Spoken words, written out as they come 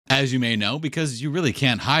As you may know, because you really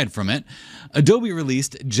can't hide from it, Adobe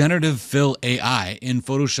released Generative Fill AI in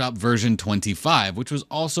Photoshop version 25, which was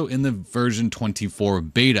also in the version 24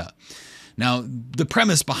 beta. Now, the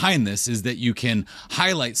premise behind this is that you can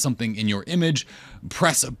highlight something in your image,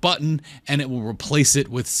 press a button, and it will replace it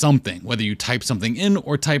with something, whether you type something in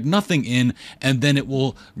or type nothing in, and then it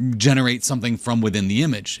will generate something from within the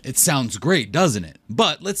image. It sounds great, doesn't it?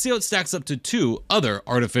 But let's see how it stacks up to two other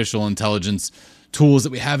artificial intelligence tools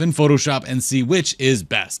that we have in Photoshop and see which is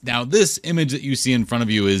best. Now, this image that you see in front of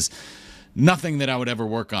you is nothing that I would ever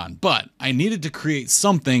work on, but I needed to create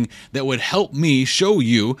something that would help me show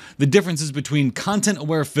you the differences between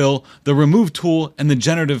content-aware fill, the remove tool, and the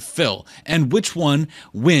generative fill, and which one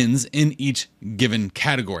wins in each given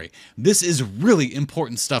category. This is really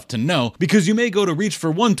important stuff to know because you may go to reach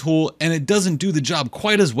for one tool and it doesn't do the job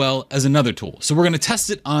quite as well as another tool. So we're going to test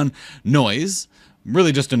it on noise.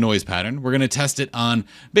 Really just a noise pattern. We're going to test it on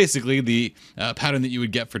basically the pattern that you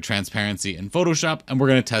would get for transparency in Photoshop, and we're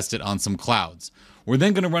going to test it on some clouds. We're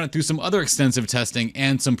then going to run it through some other extensive testing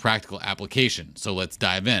and some practical application. So let's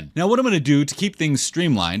dive in. Now, what I'm going to do to keep things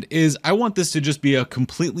streamlined is I want this to just be a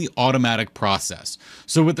completely automatic process.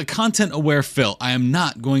 So with the content aware fill, I am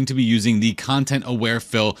not going to be using the content aware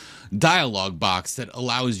fill dialog box that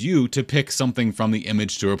allows you to pick something from the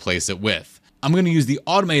image to replace it with. I'm going to use the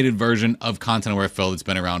automated version of content aware fill that's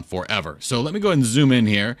been around forever. So let me go ahead and zoom in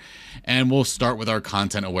here and we'll start with our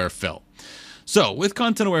content aware fill. So with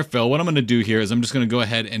content aware fill, what I'm going to do here is I'm just going to go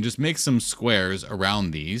ahead and just make some squares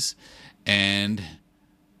around these and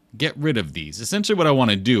get rid of these. Essentially what I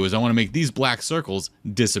want to do is I want to make these black circles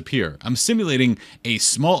disappear. I'm simulating a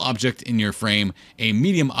small object in your frame, a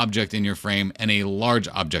medium object in your frame, and a large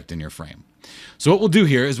object in your frame. So what we'll do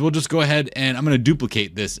here is we'll just go ahead and I'm going to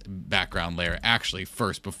duplicate this background layer actually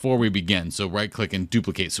first before we begin. So right click and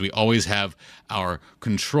duplicate so we always have our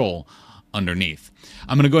control underneath.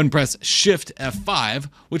 I'm going to go ahead and press Shift F5,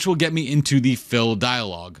 which will get me into the fill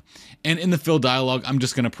dialog. And in the fill dialog, I'm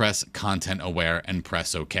just going to press content aware and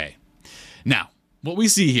press OK. Now, what we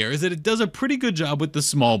see here is that it does a pretty good job with the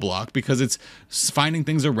small block because it's finding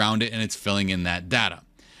things around it and it's filling in that data.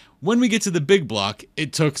 When we get to the big block,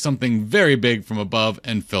 it took something very big from above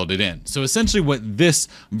and filled it in. So essentially what this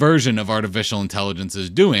version of artificial intelligence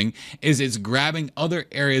is doing is it's grabbing other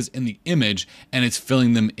areas in the image and it's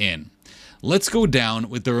filling them in. Let's go down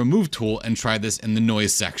with the remove tool and try this in the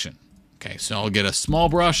noise section. Okay, so I'll get a small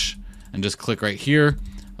brush and just click right here,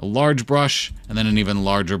 a large brush, and then an even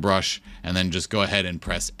larger brush, and then just go ahead and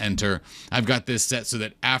press enter. I've got this set so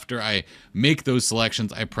that after I make those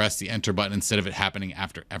selections, I press the enter button instead of it happening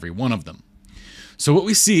after every one of them. So what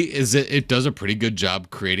we see is that it does a pretty good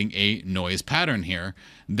job creating a noise pattern here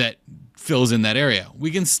that fills in that area.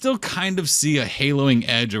 We can still kind of see a haloing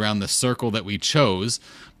edge around the circle that we chose,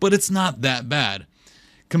 but it's not that bad.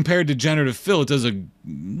 Compared to generative fill, it does a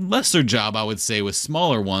lesser job, I would say, with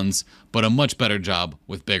smaller ones, but a much better job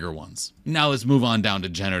with bigger ones. Now let's move on down to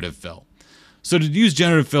generative fill. So to use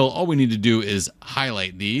generative fill, all we need to do is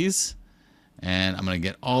highlight these, and I'm going to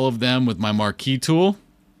get all of them with my marquee tool,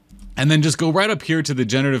 and then just go right up here to the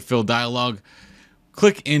generative fill dialog,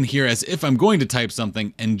 click in here as if I'm going to type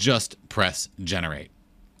something, and just press generate.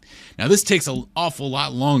 Now this takes an awful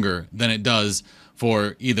lot longer than it does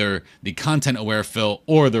for either the content aware fill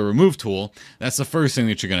or the remove tool. That's the first thing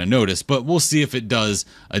that you're going to notice, but we'll see if it does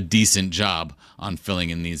a decent job on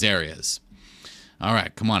filling in these areas. All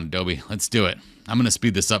right, come on, Adobe, let's do it. I'm going to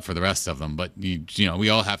speed this up for the rest of them, but you know, we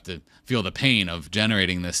all have to feel the pain of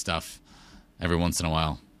generating this stuff every once in a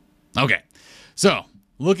while. Okay, so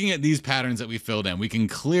looking at these patterns that we filled in, we can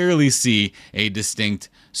clearly see a distinct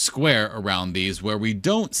square around these where we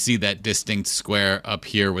don't see that distinct square up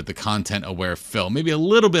here with the content aware fill. Maybe a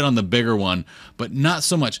little bit on the bigger one, but not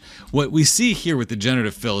so much. What we see here with the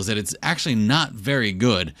generative fill is that it's actually not very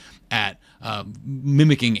good at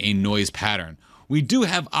mimicking a noise pattern. We do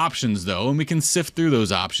have options though, and we can sift through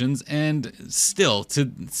those options, and still,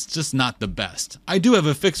 it's just not the best. I do have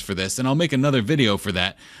a fix for this, and I'll make another video for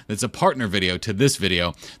that. That's a partner video to this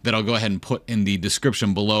video that I'll go ahead and put in the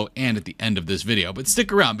description below and at the end of this video. But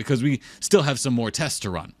stick around because we still have some more tests to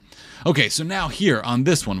run. Okay, so now here on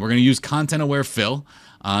this one, we're going to use content aware fill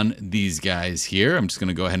on these guys here. I'm just going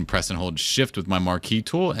to go ahead and press and hold shift with my marquee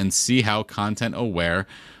tool and see how content aware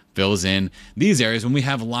fills in these areas when we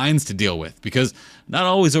have lines to deal with, because not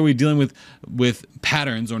always are we dealing with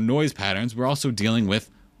patterns or noise patterns, we're also dealing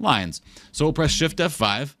with lines. So we'll press Shift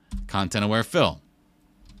F5, content aware fill.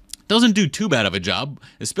 Doesn't do too bad of a job,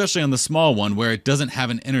 especially on the small one where it doesn't have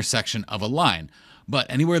an intersection of a line. But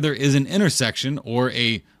anywhere there is an intersection or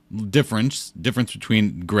a difference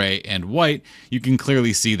between gray and white, you can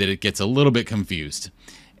clearly see that it gets a little bit confused.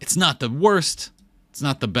 It's not the worst. It's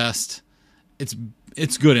not the best.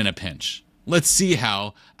 It's good in a pinch. Let's see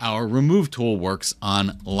how our remove tool works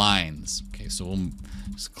on lines. Okay, so we'll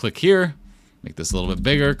just click here, make this a little bit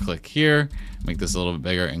bigger, click here, make this a little bit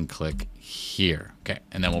bigger, and click here. Okay,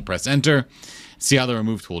 and then we'll press enter. See how the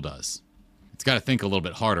remove tool does. It's got to think a little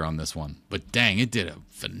bit harder on this one, but dang, it did a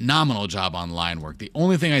phenomenal job on line work. The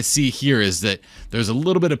only thing I see here is that there's a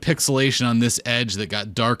little bit of pixelation on this edge that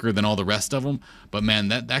got darker than all the rest of them, but man,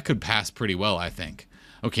 that could pass pretty well, I think.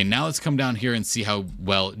 Okay, now let's come down here and see how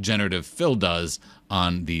well Generative Fill does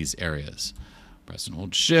on these areas. Press and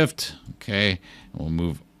hold Shift, okay, and we'll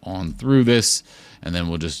move on through this, and then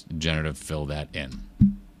we'll just Generative Fill that in.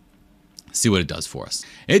 See what it does for us.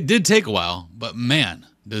 It did take a while, but man,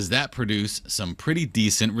 does that produce some pretty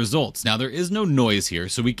decent results. Now, there is no noise here,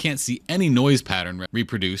 so we can't see any noise pattern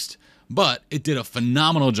reproduced, but it did a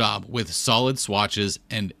phenomenal job with solid swatches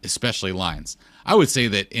and especially lines. I would say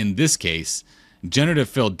that in this case, Generative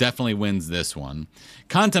Fill definitely wins this one.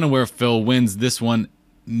 Content Aware Fill wins this one,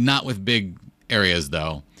 not with big areas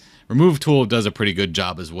though. Remove Tool does a pretty good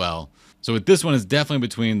job as well. So with this one, it's definitely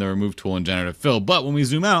between the Remove Tool and Generative Fill, but when we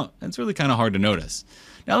zoom out, it's really kind of hard to notice.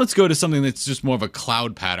 Now let's go to something that's just more of a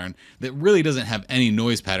cloud pattern that really doesn't have any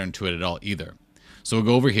noise pattern to it at all either. So we'll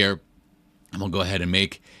go over here and we'll go ahead and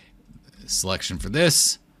make a selection for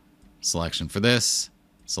this, selection for this,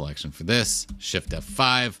 selection for this, Shift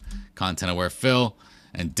F5, Content Aware Fill,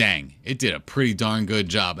 and dang, it did a pretty darn good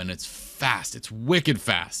job, and it's fast. It's wicked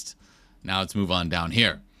fast. Now let's move on down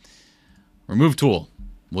here. Remove Tool.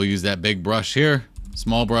 We'll use that big brush here,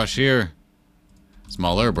 small brush here,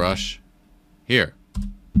 smaller brush here.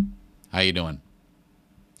 How you doing?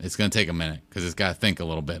 It's going to take a minute because it's got to think a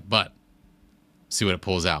little bit, but see what it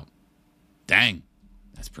pulls out. Dang,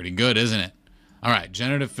 that's pretty good, isn't it? All right,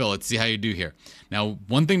 Generative Fill, let's see how you do here. Now,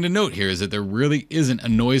 one thing to note here is that there really isn't a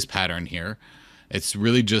noise pattern here. It's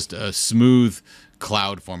really just a smooth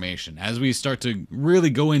cloud formation. As we start to really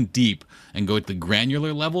go in deep and go at the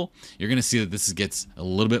granular level, you're going to see that this gets a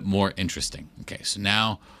little bit more interesting. Okay, so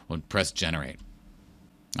now we'll press Generate.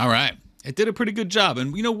 All right. It did a pretty good job.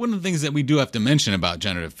 And you know, one of the things that we do have to mention about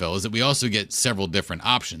Generative Fill is that we also get several different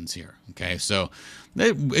options here. Okay, so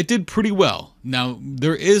it did pretty well. Now,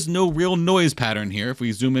 there is no real noise pattern here. If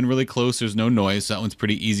we zoom in really close, there's no noise. So that one's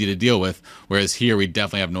pretty easy to deal with. Whereas here, we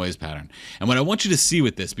definitely have noise pattern. And what I want you to see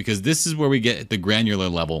with this, because this is where we get at the granular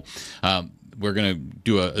level, we're going to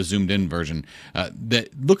do a zoomed in version. That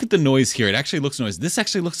look at the noise here. It actually looks noise. This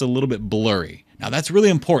actually looks a little bit blurry. Now that's really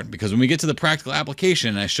important because when we get to the practical application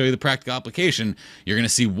and I show you the practical application, you're going to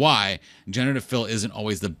see why Generative Fill isn't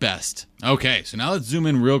always the best. Okay, so now let's zoom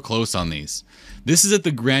in real close on these. This is at the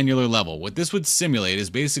granular level. What this would simulate is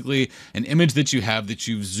basically an image that you have that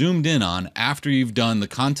you've zoomed in on after you've done the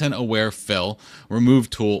Content Aware Fill, Remove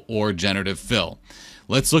Tool, or Generative Fill.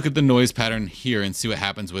 Let's look at the noise pattern here and see what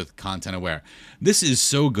happens with Content Aware. This is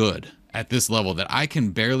so good at this level that I can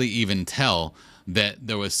barely even tell that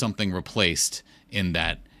there was something replaced in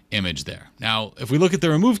that image there. Now, if we look at the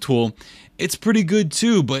Remove Tool, it's pretty good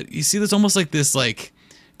too, but you see there's almost like this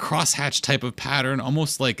crosshatch type of pattern,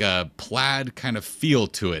 almost like a plaid kind of feel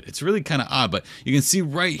to it. It's really kind of odd, but you can see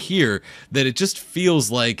right here that it just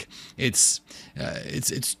feels like it's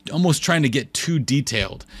almost trying to get too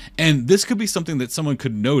detailed. And this could be something that someone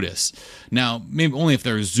could notice. Now, maybe only if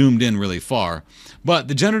they're zoomed in really far, but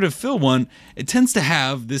the Generative Fill one, it tends to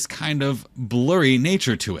have this kind of blurry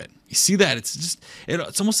nature to it. You see that?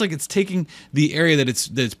 It's almost like it's taking the area that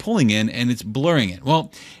it's pulling in and it's blurring it.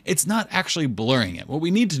 Well, it's not actually blurring it. What we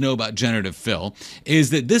need to know about Generative Fill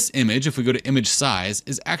is that this image, if we go to image size,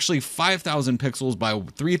 is actually 5,000 pixels by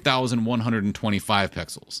 3,125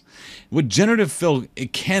 pixels. With Generative Fill,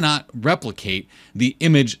 it cannot replicate the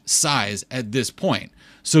image size at this point.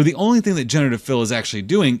 So the only thing that Generative Fill is actually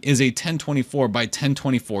doing is a 1024 by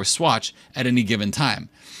 1024 swatch at any given time.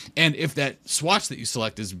 And if that swatch that you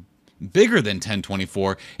select is bigger than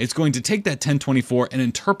 1024, it's going to take that 1024 and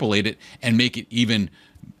interpolate it and make it even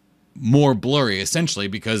more blurry, essentially,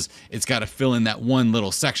 because it's got to fill in that one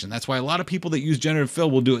little section. That's why a lot of people that use Generative Fill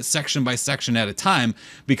will do it section by section at a time,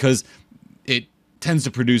 because it tends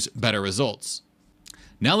to produce better results.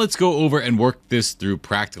 Now let's go over and work this through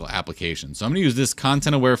practical application. So I'm going to use this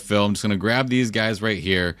Content Aware Fill. I'm just going to grab these guys right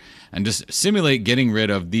here and just simulate getting rid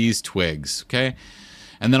of these twigs, okay?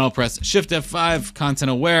 And then I'll press Shift F5,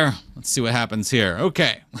 Content Aware. Let's see what happens here.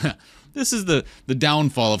 Okay, this is the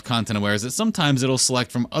downfall of Content Aware, is that sometimes it'll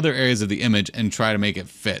select from other areas of the image and try to make it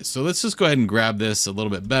fit. So let's just go ahead and grab this a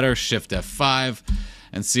little bit better, Shift F5,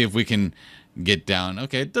 and see if we can get down.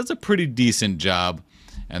 Okay, it does a pretty decent job.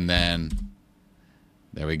 And then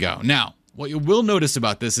there we go. Now, what you will notice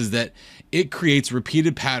about this is that it creates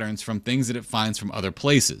repeated patterns from things that it finds from other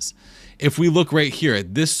places. If we look right here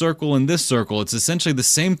at this circle and this circle, it's essentially the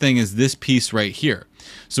same thing as this piece right here.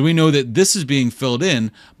 So we know that this is being filled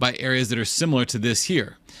in by areas that are similar to this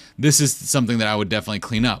here. This is something that I would definitely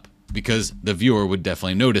clean up because the viewer would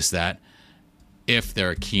definitely notice that if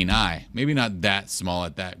they're a keen eye. Maybe not that small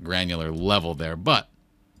at that granular level there, but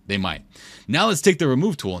they might. Now let's take the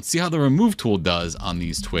remove tool and see how the remove tool does on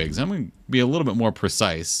these twigs. I'm going to be a little bit more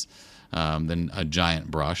precise than a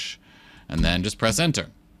giant brush, and then just press enter.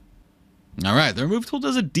 All right, the remove tool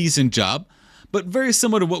does a decent job, but very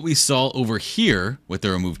similar to what we saw over here with the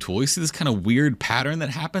remove tool. You see this kind of weird pattern that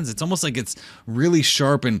happens? It's almost like it's really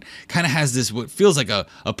sharp and kind of has this what feels like a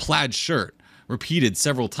plaid shirt repeated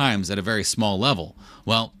several times at a very small level.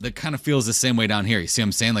 Well, that kind of feels the same way down here. You see what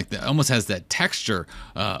I'm saying? Like it almost has that texture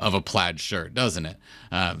of a plaid shirt, doesn't it?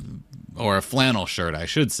 Or a flannel shirt, I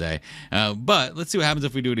should say. But let's see what happens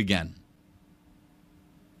if we do it again.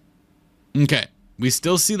 Okay, we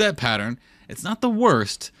still see that pattern. It's not the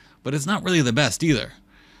worst, but it's not really the best either.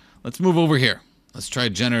 Let's move over here. Let's try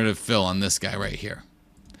generative fill on this guy right here.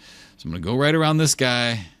 So I'm going to go right around this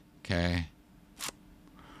guy. Okay.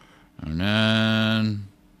 And then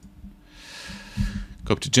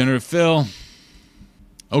go up to generative fill.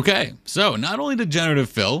 Okay, so not only did generative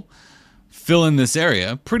fill in this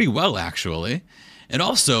area pretty well, actually, it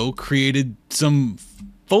also created some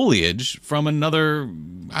foliage from another,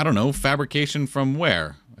 I don't know, fabrication from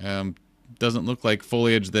where? Doesn't look like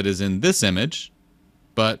foliage that is in this image,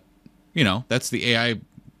 but, you know, that's the AI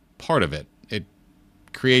part of it. It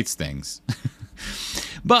creates things.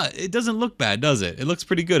 But it doesn't look bad, does it? It looks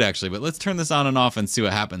pretty good, actually. But let's turn this on and off and see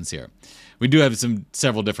what happens here. We do have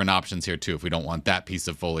several different options here, too. If we don't want that piece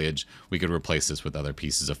of foliage, we could replace this with other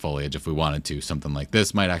pieces of foliage if we wanted to. Something like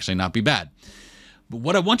this might actually not be bad. But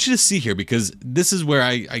what I want you to see here, because this is where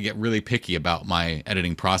I get really picky about my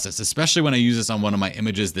editing process, especially when I use this on one of my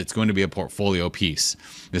images that's going to be a portfolio piece.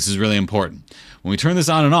 This is really important. When we turn this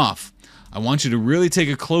on and off, I want you to really take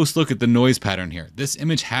a close look at the noise pattern here. This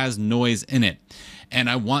image has noise in it, and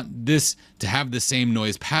I want this to have the same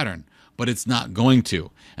noise pattern, but it's not going to.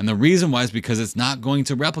 And the reason why is because it's not going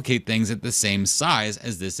to replicate things at the same size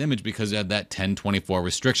as this image because of that 1024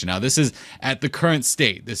 restriction. Now, this is at the current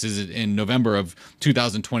state. This is in November of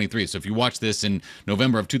 2023. So if you watch this in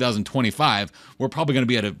November of 2025, we're probably going to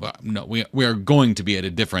be at we are going to be at a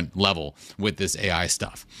different level with this AI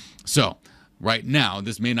stuff. So right now,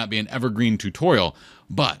 this may not be an evergreen tutorial,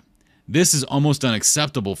 but this is almost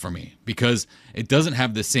unacceptable for me because it doesn't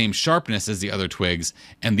have the same sharpness as the other twigs,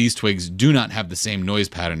 and these twigs do not have the same noise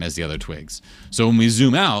pattern as the other twigs. So when we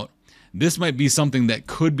zoom out, this might be something that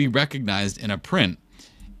could be recognized in a print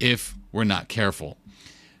if we're not careful.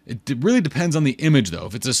 It really depends on the image, though.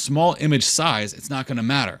 If it's a small image size, it's not going to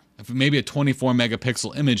matter. If it may be a 24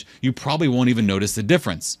 megapixel image, you probably won't even notice the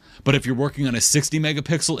difference. But if you're working on a 60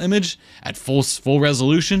 megapixel image at full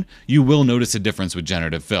resolution, you will notice a difference with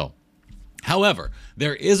generative fill. However,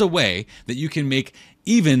 there is a way that you can make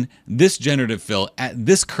even this generative fill at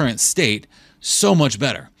this current state so much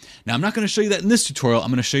better. Now, I'm not going to show you that in this tutorial. I'm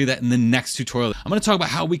going to show you that in the next tutorial. I'm going to talk about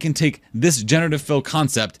how we can take this generative fill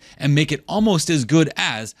concept and make it almost as good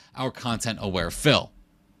as our content-aware fill.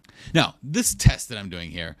 Now, this test that I'm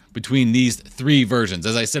doing here between these three versions,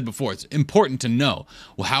 as I said before, it's important to know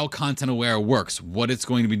how Content Aware works, what it's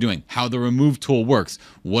going to be doing, how the remove tool works,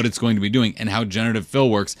 what it's going to be doing, and how generative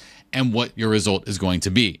fill works, and what your result is going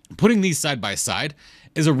to be. Putting these side by side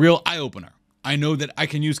is a real eye-opener. I know that I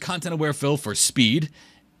can use Content Aware fill for speed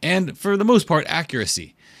and, for the most part,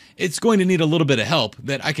 accuracy. It's going to need a little bit of help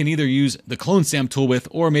that I can either use the clone stamp tool with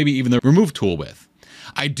or maybe even the remove tool with.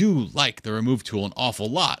 I do like the remove tool an awful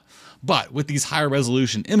lot, but with these higher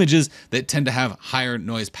resolution images that tend to have higher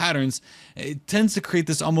noise patterns, it tends to create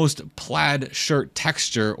this almost plaid shirt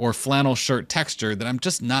texture or flannel shirt texture that I'm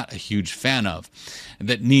just not a huge fan of,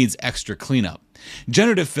 that needs extra cleanup.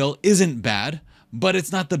 Generative fill isn't bad, but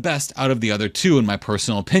it's not the best out of the other two in my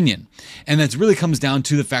personal opinion. And that really comes down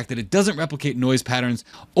to the fact that it doesn't replicate noise patterns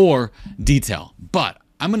or detail. But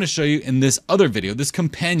I'm going to show you in this other video, this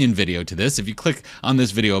companion video to this, if you click on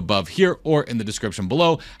this video above here or in the description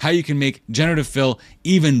below, how you can make generative fill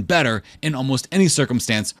even better in almost any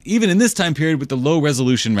circumstance, even in this time period with the low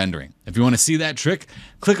resolution rendering. If you want to see that trick,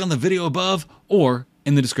 click on the video above or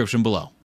in the description below.